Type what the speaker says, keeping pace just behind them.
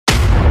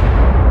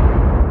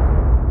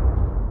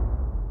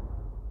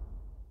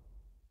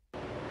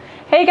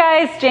Hey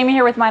guys, Jamie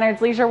here with Minard's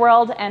Leisure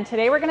World, and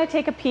today we're going to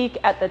take a peek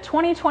at the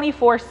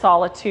 2024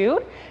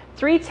 Solitude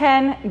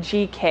 310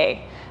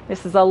 GK.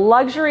 This is a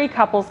luxury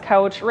couples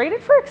couch rated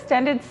for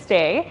extended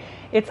stay.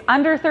 It's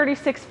under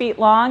 36 feet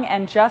long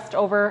and just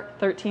over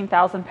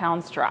 13,000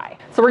 pounds dry.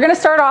 So we're going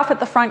to start off at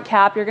the front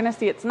cap. You're going to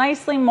see it's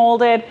nicely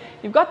molded.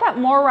 You've got that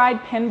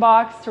MORryde pin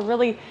box to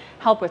really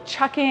help with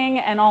chucking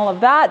and all of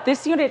that.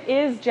 This unit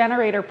is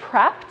generator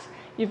prepped.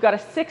 You've got a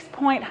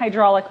 6-point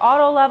hydraulic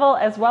auto level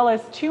as well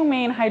as 2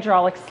 main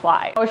hydraulic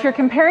slides. So if you're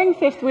comparing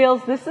fifth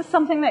wheels, this is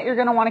something that you're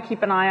going to want to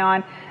keep an eye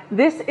on.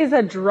 This is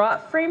a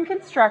drop frame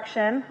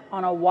construction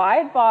on a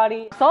wide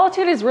body.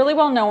 Solitude is really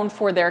well known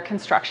for their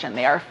construction.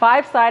 They are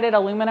 5-sided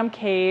aluminum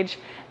cage.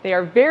 They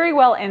are very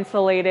well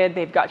insulated.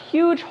 They've got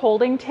huge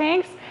holding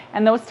tanks,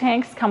 and those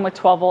tanks come with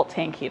 12-volt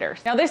tank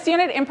heaters. Now this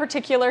unit in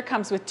particular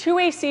comes with 2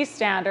 AC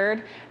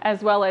standard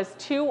as well as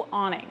 2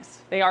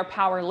 awnings. They are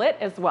power lit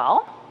as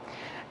well.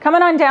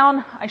 Coming on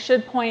down, I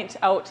should point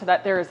out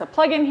that there is a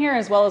plug-in here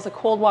as well as a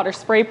cold water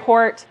spray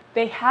port.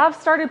 They have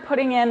started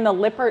putting in the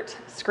Lippert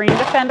screen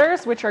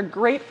defenders, which are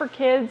great for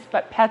kids,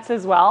 but pets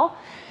as well.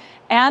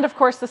 And of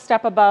course the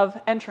step above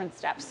entrance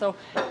steps. So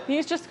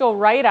these just go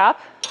right up.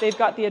 They've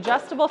got the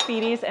adjustable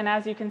feeties, and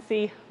as you can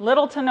see,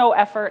 little to no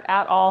effort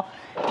at all.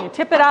 You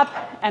tip it up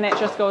and it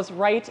just goes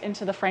right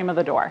into the frame of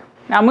the door.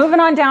 Now moving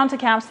on down to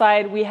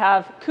campside, we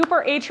have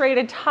Cooper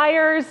H-rated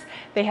tires.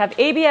 They have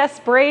ABS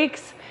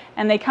brakes,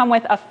 and they come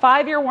with a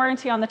 5-year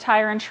warranty on the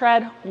tire and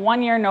tread,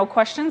 1 year, no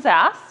questions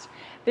asked.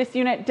 This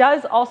unit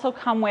does also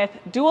come with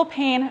dual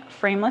pane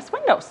frameless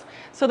windows.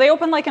 So they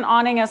open like an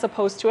awning as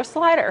opposed to a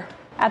slider.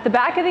 At the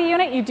back of the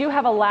unit, you do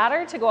have a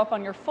ladder to go up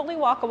on your fully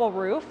walkable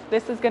roof.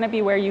 This is going to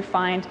be where you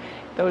find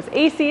those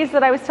ACs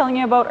that I was telling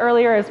you about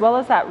earlier, as well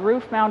as that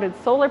roof mounted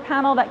solar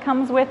panel that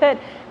comes with it.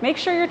 Make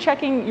sure you're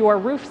checking your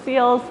roof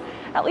seals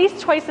at least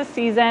twice a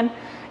season.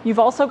 You've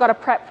also got a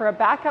prep for a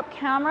backup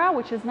camera,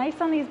 which is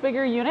nice on these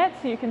bigger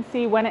units, so you can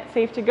see when it's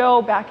safe to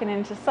go, backing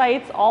into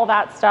sites, all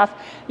that stuff.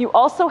 You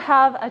also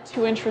have a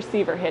 2-inch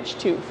receiver hitch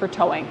too for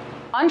towing.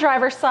 On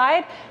driver's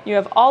side, you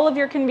have all of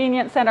your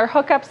convenience center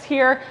hookups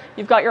here.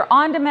 You've got your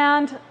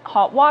on-demand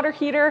hot water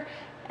heater,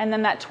 and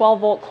then that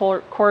 12-volt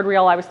cord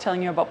reel I was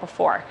telling you about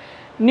before.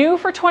 New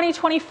for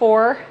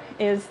 2024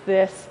 is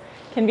this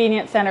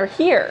convenience center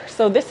here.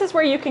 So this is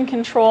where you can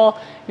control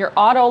your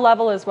auto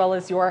level as well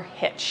as your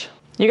hitch.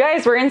 You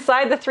guys, we're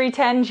inside the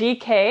 310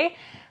 GK.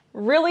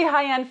 Really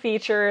high-end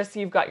features.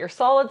 You've got your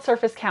solid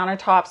surface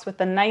countertops with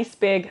the nice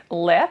big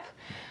lip.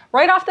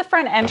 Right off the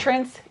front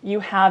entrance, you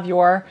have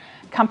your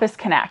Compass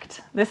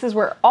Connect. This is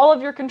where all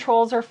of your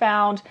controls are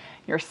found,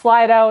 your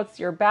slide outs,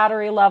 your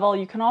battery level.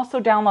 You can also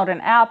download an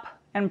app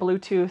and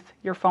Bluetooth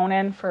your phone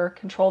in for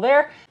control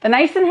there. The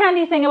nice and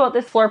handy thing about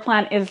this floor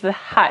plan is the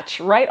hutch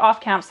right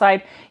off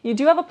campside. You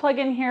do have a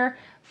plug-in here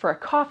for a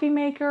coffee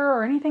maker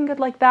or anything good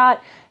like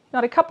that.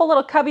 Got a couple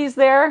little cubbies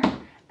there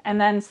and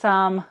then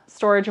some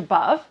storage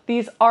above.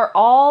 These are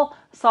all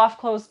soft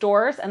close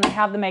doors and they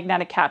have the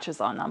magnetic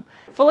catches on them.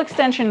 Full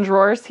extension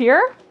drawers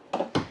here.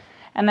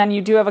 And then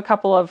you do have a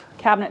couple of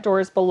cabinet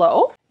doors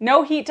below.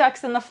 No heat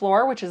ducts in the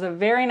floor, which is a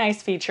very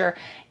nice feature.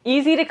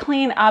 Easy to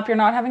clean up. You're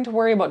not having to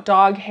worry about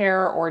dog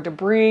hair or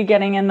debris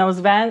getting in those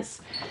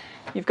vents.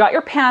 You've got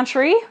your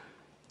pantry.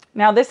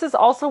 Now this is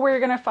also where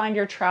you're going to find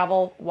your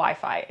travel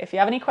Wi-Fi. If you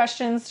have any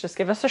questions, just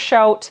give us a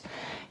shout.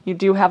 You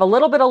do have a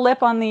little bit of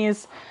lip on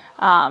these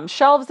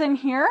shelves in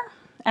here,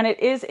 and it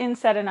is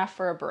inset enough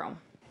for a broom.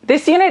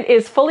 This unit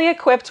is fully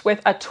equipped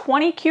with a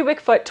 20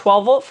 cubic foot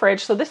 12-volt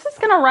fridge, so this is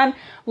going to run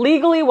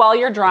legally while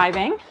you're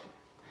driving.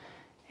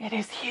 It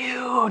is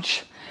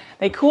huge.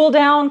 They cool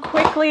down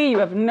quickly. You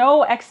have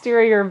no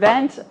exterior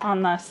vent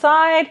on the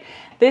side.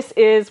 This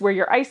is where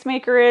your ice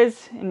maker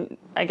is, and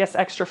I guess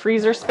extra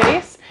freezer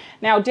space.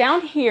 Now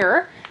down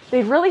here,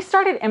 they've really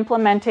started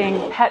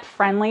implementing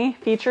pet-friendly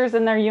features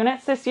in their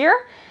units this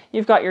year.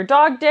 You've got your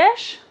dog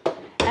dish,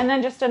 and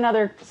then just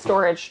another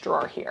storage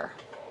drawer here.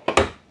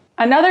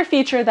 Another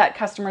feature that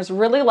customers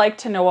really like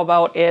to know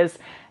about is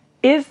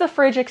the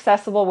fridge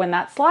accessible when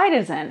that slide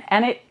is in?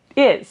 And it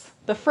is.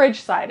 The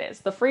fridge side is.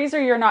 The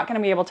freezer you're not going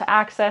to be able to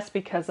access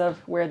because of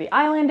where the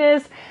island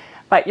is,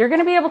 but you're going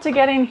to be able to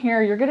get in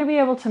here. You're going to be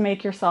able to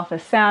make yourself a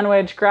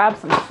sandwich, grab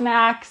some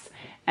snacks,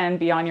 and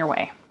be on your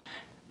way.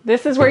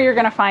 This is where you're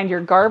going to find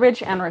your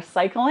garbage and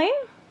recycling.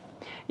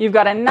 You've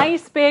got a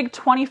nice big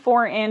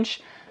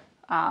 24-inch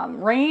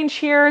range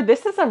here.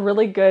 This is a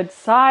really good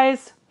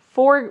size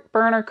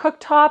 4-burner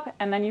cooktop,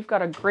 and then you've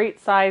got a great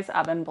size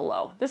oven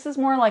below. This is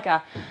more like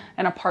an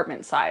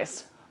apartment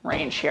size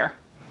range here.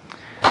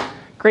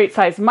 Great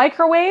size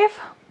microwave,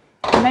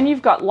 and then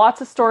you've got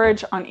lots of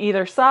storage on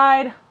either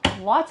side,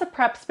 lots of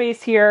prep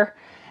space here,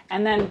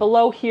 and then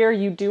below here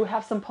you do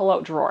have some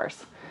pull-out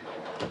drawers.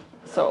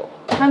 So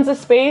tons of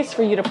space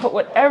for you to put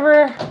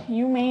whatever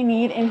you may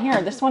need in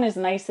here. This one is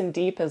nice and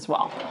deep as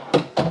well.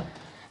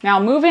 Now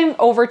moving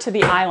over to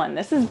the island,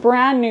 this is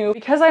brand new.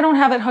 Because I don't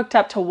have it hooked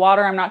up to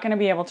water, I'm not going to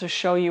be able to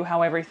show you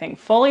how everything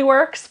fully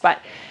works,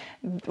 but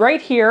right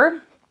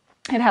here,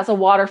 it has a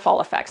waterfall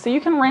effect. So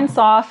you can rinse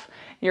off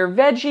your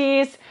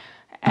veggies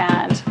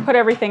and put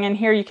everything in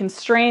here. You can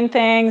strain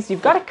things.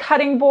 You've got a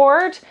cutting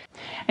board,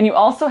 and you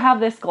also have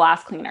this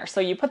glass cleaner.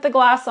 So you put the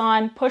glass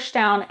on, push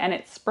down, and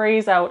it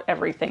sprays out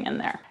everything in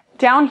there.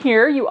 Down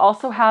here, you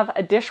also have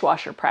a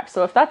dishwasher prep.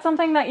 So if that's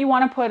something that you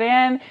want to put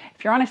in,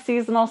 if you're on a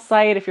seasonal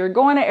site, if you're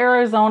going to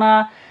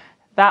Arizona,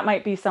 that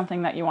might be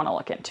something that you want to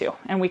look into,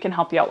 and we can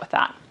help you out with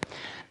that.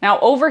 Now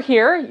over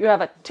here, you have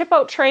a tip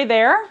out tray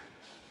there,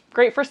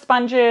 great for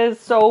sponges,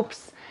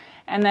 soaps,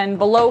 and then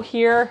below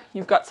here,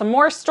 you've got some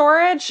more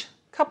storage,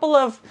 a couple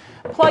of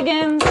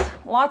plugins,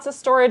 lots of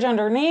storage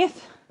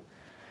underneath,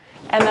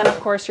 and then of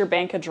course your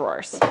bank of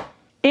drawers.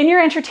 In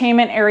your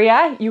entertainment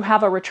area, you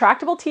have a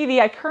retractable TV.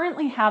 I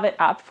currently have it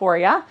up for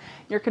you.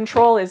 Your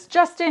control is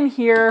just in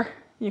here.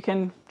 You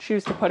can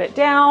choose to put it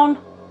down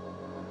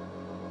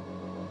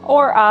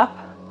or up,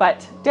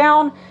 but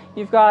down.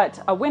 You've got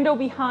a window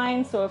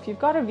behind, so if you've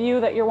got a view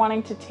that you're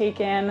wanting to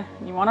take in,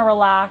 you want to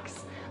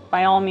relax,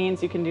 by all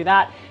means you can do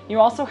that. You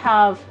also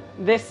have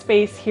this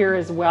space here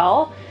as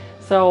well.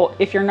 So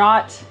if you're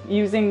not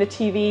using the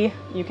TV,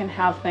 you can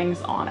have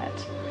things on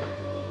it.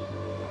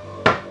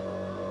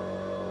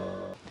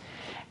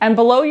 And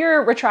below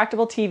your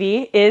retractable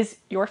TV is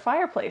your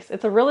fireplace.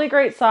 It's a really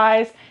great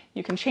size.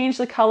 You can change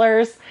the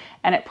colors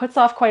and it puts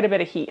off quite a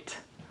bit of heat.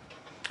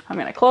 I'm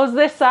gonna close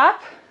this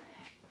up,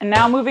 and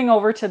now moving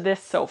over to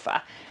this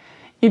sofa.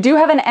 You do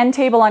have an end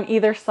table on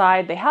either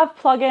side. They have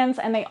plugins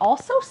and they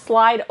also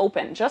slide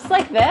open, just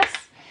like this.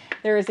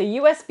 There is a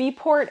USB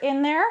port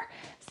in there,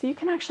 so you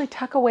can actually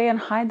tuck away and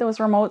hide those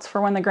remotes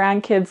for when the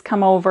grandkids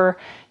come over.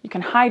 You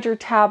can hide your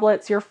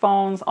tablets, your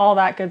phones, all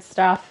that good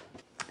stuff.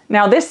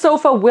 Now this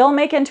sofa will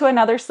make into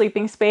another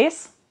sleeping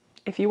space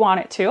if you want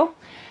it to.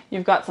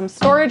 You've got some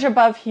storage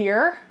above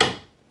here.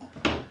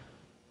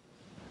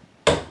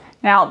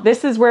 Now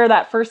this is where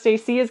that first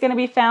AC is going to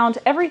be found.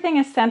 Everything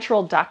is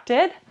central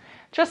ducted,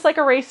 just like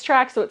a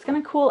racetrack, so it's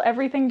going to cool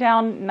everything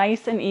down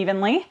nice and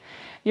evenly.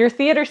 Your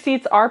theater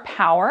seats are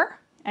power,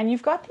 and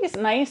you've got these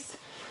nice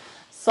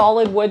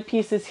solid wood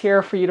pieces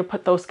here for you to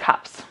put those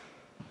cups.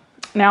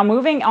 Now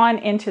moving on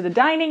into the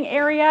dining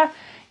area,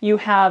 you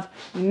have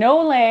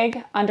no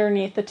leg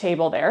underneath the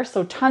table there,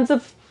 so tons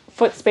of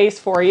foot space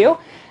for you.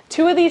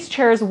 Two of these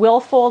chairs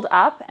will fold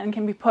up and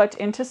can be put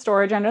into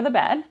storage under the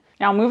bed.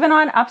 Now moving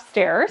on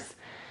upstairs,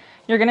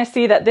 you're gonna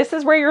see that this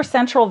is where your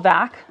central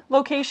vac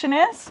location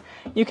is.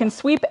 You can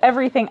sweep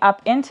everything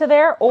up into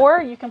there,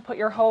 or you can put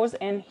your hose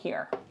in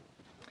here.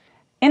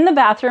 In the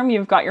bathroom,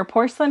 you've got your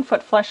porcelain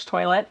foot flush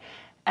toilet,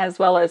 as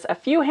well as a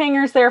few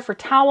hangers there for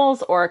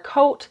towels or a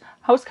coat,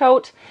 house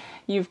coat.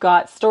 You've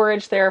got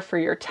storage there for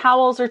your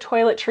towels or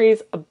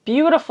toiletries, a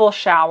beautiful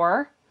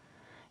shower.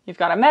 You've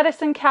got a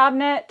medicine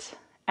cabinet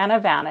and a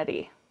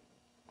vanity.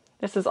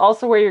 This is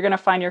also where you're going to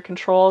find your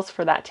controls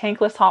for that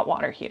tankless hot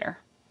water heater.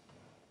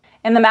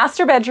 In the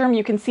master bedroom,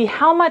 you can see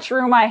how much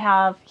room I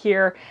have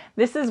here.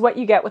 This is what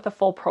you get with a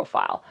full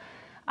profile.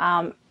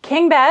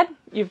 King bed,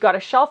 you've got a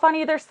shelf on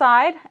either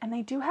side, and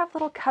they do have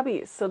little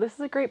cubbies. So this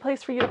is a great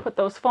place for you to put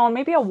those phones,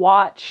 maybe a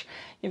watch.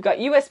 You've got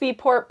USB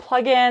port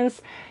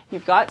plug-ins.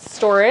 You've got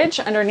storage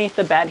underneath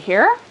the bed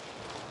here.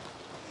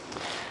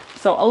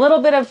 So a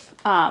little bit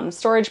of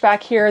storage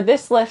back here.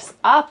 This lifts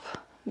up.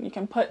 You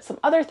can put some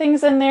other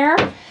things in there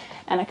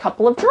and a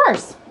couple of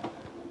drawers.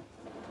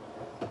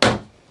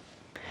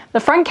 The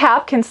front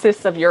cap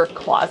consists of your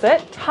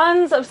closet,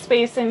 tons of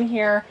space in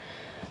here.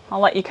 I'll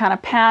let you kind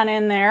of pan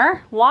in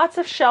there. Lots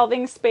of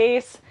shelving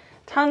space,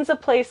 tons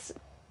of place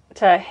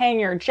to hang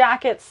your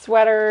jackets,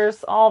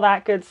 sweaters, all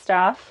that good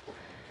stuff.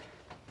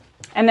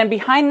 And then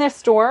behind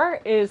this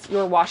door is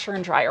your washer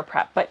and dryer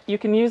prep, but you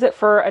can use it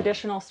for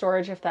additional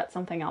storage if that's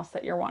something else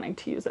that you're wanting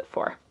to use it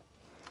for.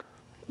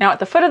 Now at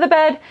the foot of the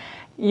bed,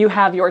 you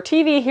have your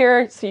TV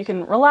here, so you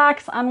can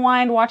relax,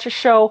 unwind, watch a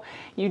show.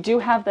 You do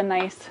have the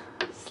nice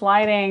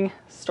sliding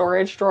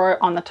storage drawer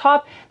on the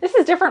top. This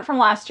is different from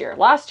last year.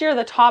 Last year,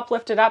 the top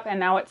lifted up and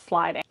now it's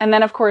sliding. And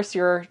then of course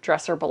your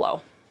dresser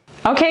below.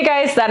 Okay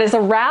guys, that is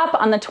a wrap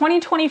on the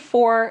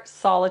 2024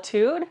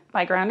 Solitude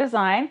by Grand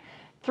Design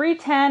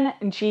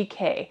 310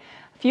 GK.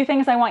 A few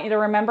things I want you to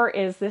remember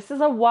is this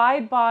is a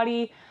wide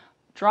body,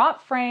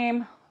 drop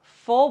frame,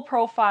 full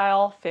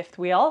profile fifth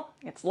wheel.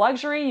 It's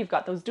luxury. You've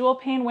got those dual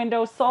pane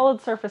windows,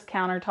 solid surface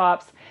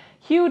countertops,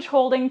 huge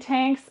holding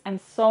tanks, and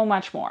so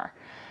much more.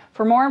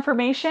 For more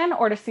information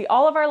or to see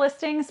all of our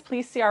listings,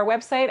 please see our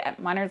website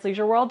at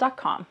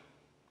minardsleisureworld.com.